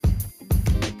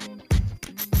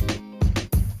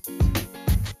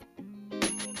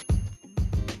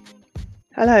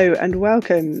Hello and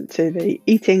welcome to the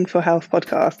Eating for Health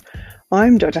podcast.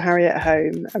 I'm Dr. Harriet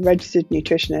Home, a registered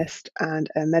nutritionist and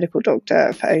a medical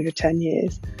doctor for over 10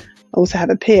 years. I also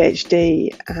have a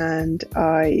PhD and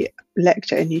I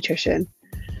lecture in nutrition.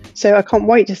 So I can't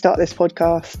wait to start this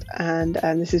podcast,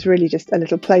 and this is really just a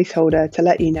little placeholder to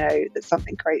let you know that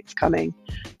something great's coming.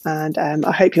 And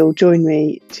I hope you'll join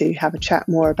me to have a chat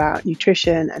more about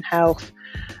nutrition and health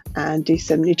and do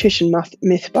some nutrition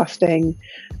myth busting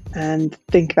and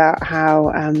think about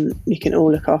how we can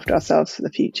all look after ourselves for the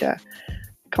future.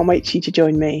 Can't wait for you to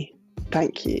join me.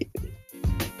 Thank you.